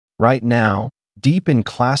Right now, deep in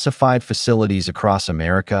classified facilities across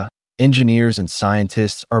America, engineers and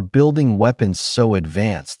scientists are building weapons so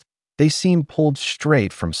advanced they seem pulled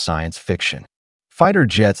straight from science fiction. Fighter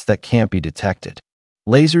jets that can't be detected,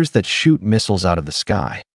 lasers that shoot missiles out of the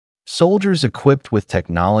sky, soldiers equipped with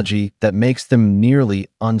technology that makes them nearly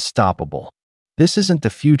unstoppable. This isn't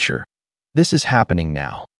the future. This is happening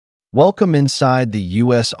now. Welcome inside the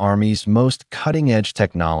U.S. Army's most cutting-edge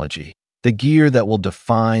technology, the gear that will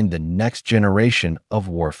define the next generation of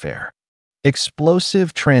warfare.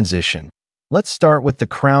 Explosive transition. Let's start with the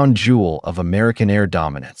crown jewel of American air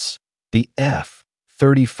dominance, the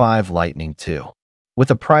F-35 Lightning II.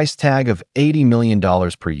 With a price tag of $80 million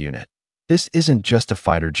per unit, this isn't just a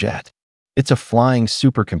fighter jet. It's a flying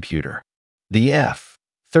supercomputer. The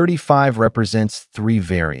F-35 represents three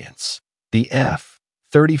variants. The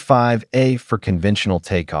F-35A for conventional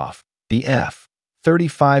takeoff, the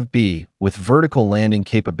F-35B with vertical landing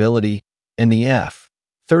capability, and the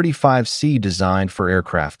F-35C designed for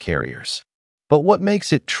aircraft carriers. But what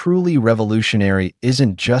makes it truly revolutionary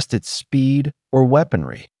isn't just its speed or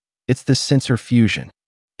weaponry. It's the sensor fusion.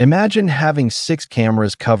 Imagine having 6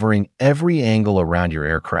 cameras covering every angle around your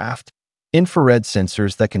aircraft, infrared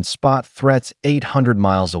sensors that can spot threats 800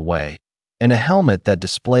 miles away, and a helmet that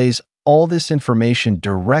displays all this information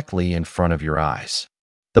directly in front of your eyes.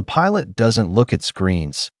 The pilot doesn't look at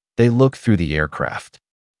screens, they look through the aircraft.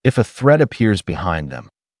 If a threat appears behind them,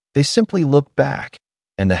 they simply look back,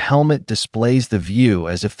 and the helmet displays the view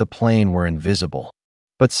as if the plane were invisible.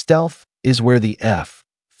 But stealth is where the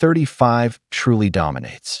F-35 truly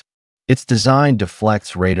dominates. Its design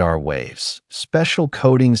deflects radar waves, special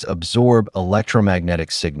coatings absorb electromagnetic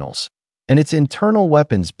signals, and its internal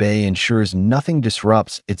weapons bay ensures nothing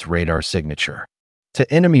disrupts its radar signature. To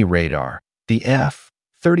enemy radar, the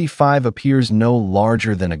F-35 appears no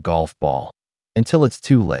larger than a golf ball until it's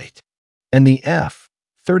too late. And the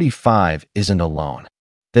F-35 isn't alone.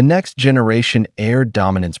 The Next Generation Air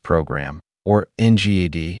Dominance Program, or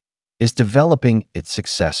NGAD, is developing its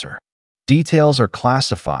successor. Details are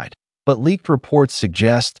classified, but leaked reports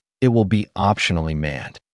suggest it will be optionally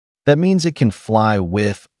manned. That means it can fly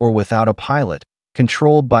with or without a pilot,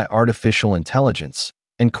 controlled by artificial intelligence,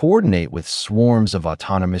 and coordinate with swarms of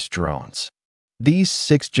autonomous drones. These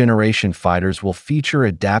 6th-generation fighters will feature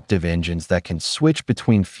adaptive engines that can switch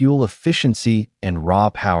between fuel efficiency and raw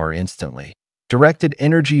power instantly, directed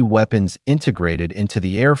energy weapons integrated into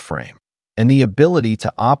the airframe, and the ability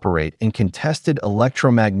to operate in contested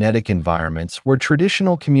electromagnetic environments where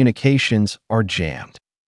traditional communications are jammed.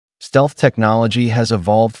 Stealth technology has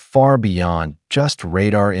evolved far beyond just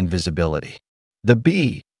radar invisibility. The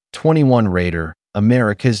B-21 Raider,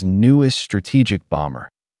 America's newest strategic bomber,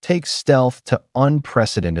 takes stealth to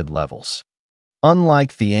unprecedented levels.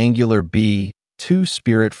 Unlike the angular B-2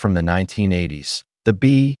 Spirit from the 1980s, the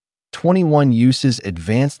B-21 uses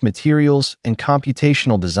advanced materials and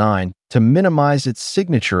computational design to minimize its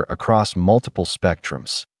signature across multiple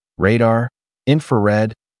spectrums: radar,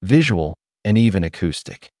 infrared, visual, and even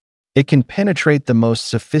acoustic. It can penetrate the most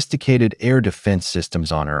sophisticated air defense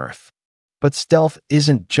systems on Earth. But stealth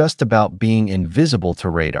isn't just about being invisible to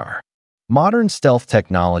radar. Modern stealth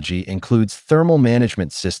technology includes thermal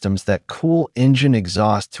management systems that cool engine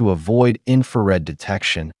exhaust to avoid infrared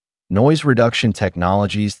detection, noise reduction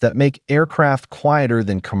technologies that make aircraft quieter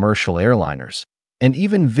than commercial airliners, and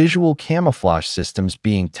even visual camouflage systems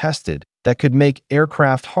being tested that could make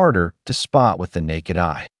aircraft harder to spot with the naked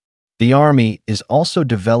eye. The Army is also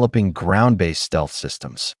developing ground-based stealth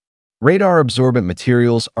systems. Radar-absorbent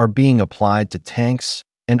materials are being applied to tanks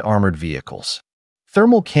and armored vehicles.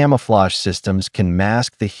 Thermal camouflage systems can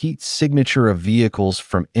mask the heat signature of vehicles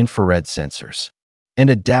from infrared sensors. And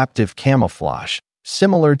adaptive camouflage,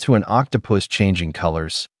 similar to an octopus changing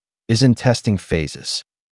colors, is in testing phases.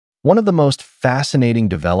 One of the most fascinating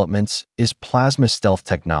developments is plasma stealth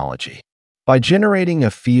technology. By generating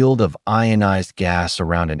a field of ionized gas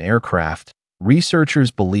around an aircraft,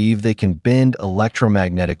 researchers believe they can bend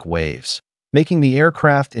electromagnetic waves, making the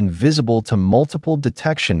aircraft invisible to multiple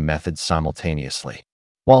detection methods simultaneously.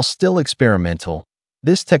 While still experimental,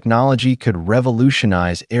 this technology could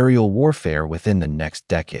revolutionize aerial warfare within the next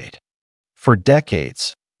decade. For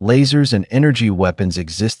decades, lasers and energy weapons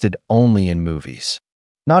existed only in movies.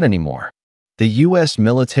 Not anymore. The U.S.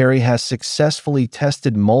 military has successfully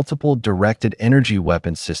tested multiple directed energy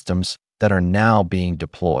weapon systems that are now being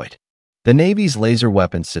deployed. The Navy's Laser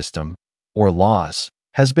Weapon System, or LAWS,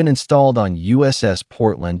 has been installed on USS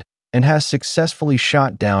Portland and has successfully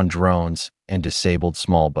shot down drones and disabled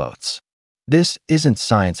small boats. This isn't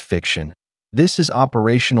science fiction. This is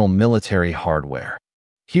operational military hardware.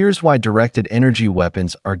 Here's why directed energy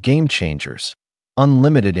weapons are game changers.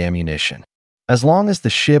 Unlimited ammunition. As long as the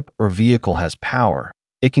ship or vehicle has power,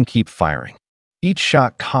 it can keep firing. Each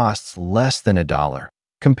shot costs less than $1,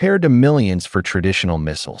 compared to millions for traditional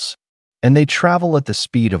missiles. And they travel at the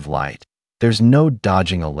speed of light. There's no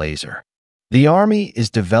dodging a laser. The Army is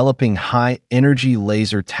developing high-energy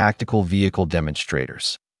laser tactical vehicle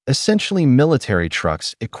demonstrators, essentially military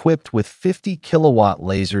trucks equipped with 50-kilowatt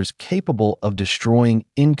lasers capable of destroying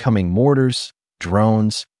incoming mortars,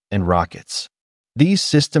 drones, and rockets. These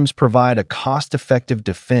systems provide a cost-effective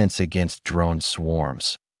defense against drone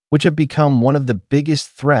swarms, which have become one of the biggest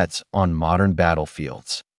threats on modern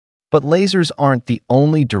battlefields. But lasers aren't the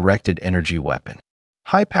only directed energy weapon.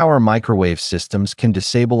 High-power microwave systems can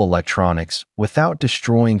disable electronics without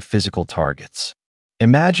destroying physical targets.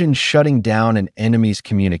 Imagine shutting down an enemy's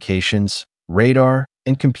communications, radar,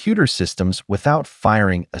 and computer systems without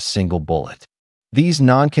firing a single bullet. These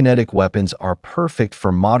non-kinetic weapons are perfect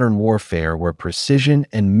for modern warfare where precision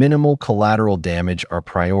and minimal collateral damage are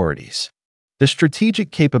priorities. The Strategic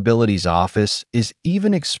Capabilities Office is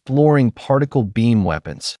even exploring particle beam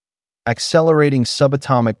weapons, accelerating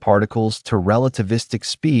subatomic particles to relativistic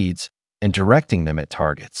speeds and directing them at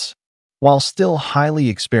targets. While still highly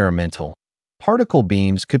experimental, particle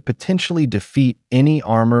beams could potentially defeat any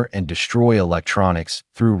armor and destroy electronics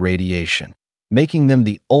through radiation, making them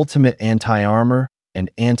the ultimate anti-armor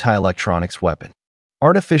and anti-electronics weapon.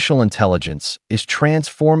 Artificial intelligence is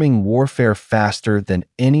transforming warfare faster than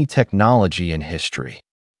any technology in history.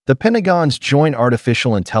 The Pentagon's Joint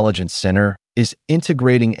Artificial Intelligence Center is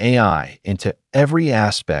integrating AI into every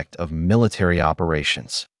aspect of military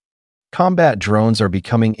operations. Combat drones are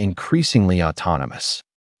becoming increasingly autonomous.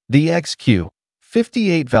 The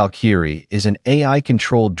XQ-58 Valkyrie is an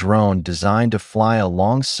AI-controlled drone designed to fly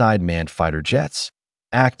alongside manned fighter jets,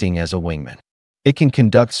 acting as a wingman. It can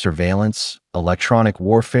conduct surveillance, electronic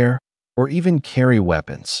warfare, or even carry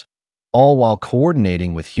weapons, all while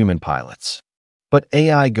coordinating with human pilots. But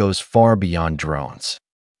AI goes far beyond drones.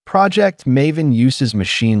 Project Maven uses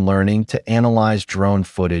machine learning to analyze drone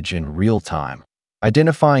footage in real time,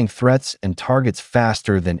 identifying threats and targets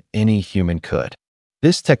faster than any human could.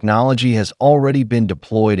 This technology has already been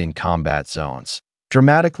deployed in combat zones,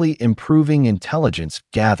 dramatically improving intelligence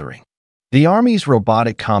gathering. The Army's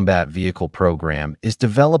Robotic Combat Vehicle program is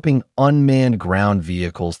developing unmanned ground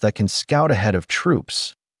vehicles that can scout ahead of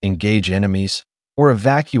troops, engage enemies, or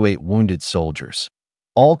evacuate wounded soldiers,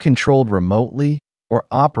 all controlled remotely or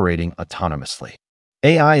operating autonomously.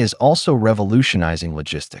 AI is also revolutionizing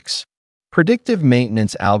logistics. Predictive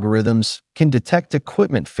maintenance algorithms can detect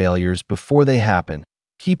equipment failures before they happen,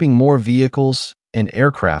 keeping more vehicles and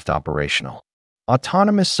aircraft operational.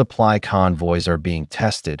 Autonomous supply convoys are being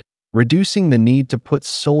tested, reducing the need to put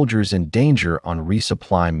soldiers in danger on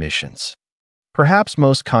resupply missions. Perhaps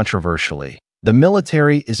most controversially, the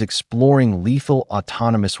military is exploring lethal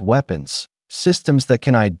autonomous weapons, systems that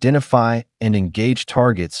can identify and engage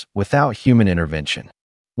targets without human intervention.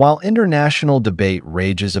 While international debate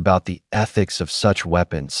rages about the ethics of such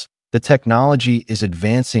weapons, the technology is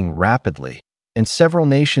advancing rapidly, and several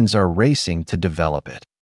nations are racing to develop it.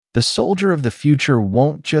 The soldier of the future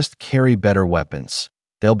won't just carry better weapons,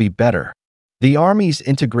 they'll be better. The Army's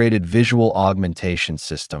Integrated Visual Augmentation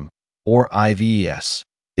System, or IVES,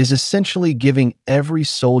 is essentially giving every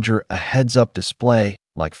soldier a heads-up display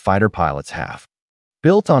like fighter pilots have.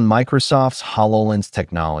 Built on Microsoft's HoloLens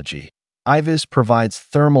technology, IVES provides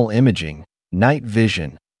thermal imaging, night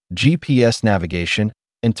vision, GPS navigation,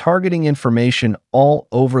 and targeting information all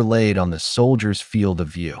overlaid on the soldier's field of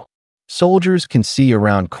view. Soldiers can see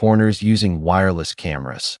around corners using wireless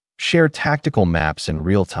cameras, share tactical maps in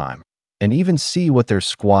real time, and even see what their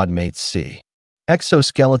squad mates see.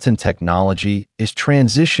 Exoskeleton technology is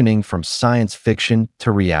transitioning from science fiction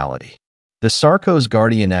to reality. The Sarcos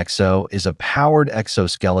Guardian Exo is a powered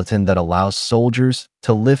exoskeleton that allows soldiers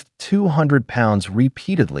to lift 200 pounds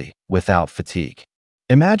repeatedly without fatigue.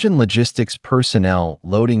 Imagine logistics personnel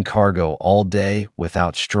loading cargo all day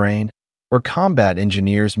without strain, or combat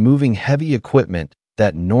engineers moving heavy equipment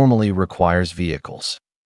that normally requires vehicles.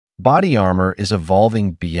 Body armor is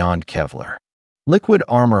evolving beyond Kevlar. Liquid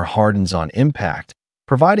armor hardens on impact,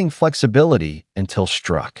 providing flexibility until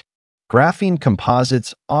struck. Graphene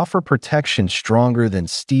composites offer protection stronger than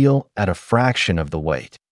steel at a fraction of the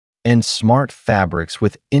weight. And smart fabrics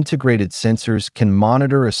with integrated sensors can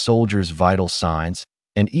monitor a soldier's vital signs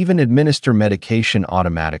and even administer medication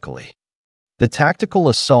automatically. The Tactical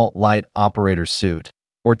Assault Light Operator Suit,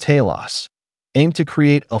 or TALOS, aim to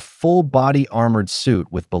create a full-body armored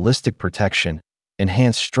suit with ballistic protection,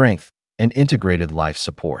 enhanced strength, and integrated life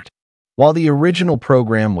support. While the original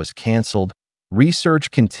program was canceled,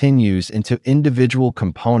 research continues into individual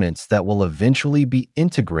components that will eventually be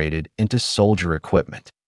integrated into soldier equipment.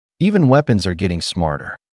 Even weapons are getting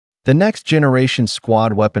smarter. The next generation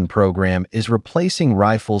squad weapon program is replacing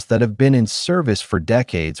rifles that have been in service for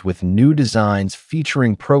decades with new designs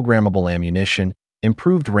featuring programmable ammunition,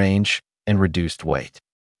 improved range, and reduced weight.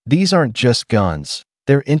 These aren't just guns,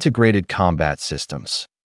 they're integrated combat systems.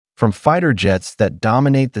 From fighter jets that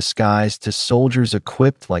dominate the skies to soldiers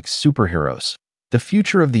equipped like superheroes, the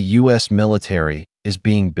future of the U.S. military is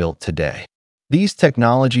being built today. These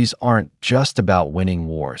technologies aren't just about winning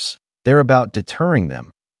wars. They're about deterring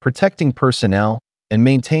them, protecting personnel, and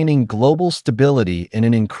maintaining global stability in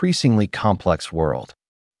an increasingly complex world.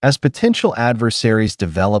 As potential adversaries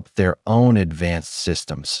develop their own advanced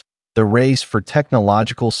systems, the race for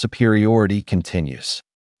technological superiority continues.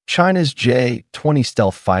 China's J-20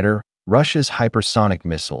 stealth fighter, Russia's hypersonic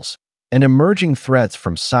missiles, and emerging threats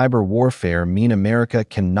from cyber warfare mean America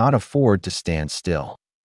cannot afford to stand still.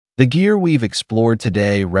 The gear we've explored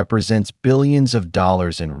today represents billions of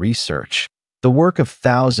dollars in research, the work of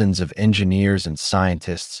thousands of engineers and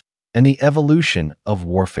scientists, and the evolution of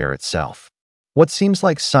warfare itself. What seems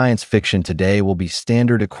like science fiction today will be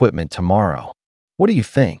standard equipment tomorrow. What do you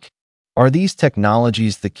think? Are these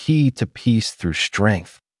technologies the key to peace through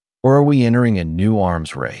strength, or are we entering a new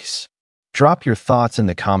arms race? Drop your thoughts in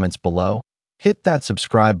the comments below, hit that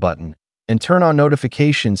subscribe button, and turn on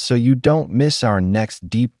notifications so you don't miss our next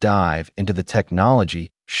deep dive into the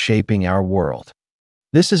technology shaping our world.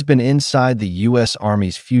 This has been Inside the U.S.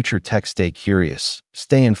 Army's Future Tech. Stay curious,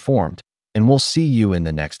 stay informed, and we'll see you in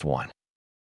the next one.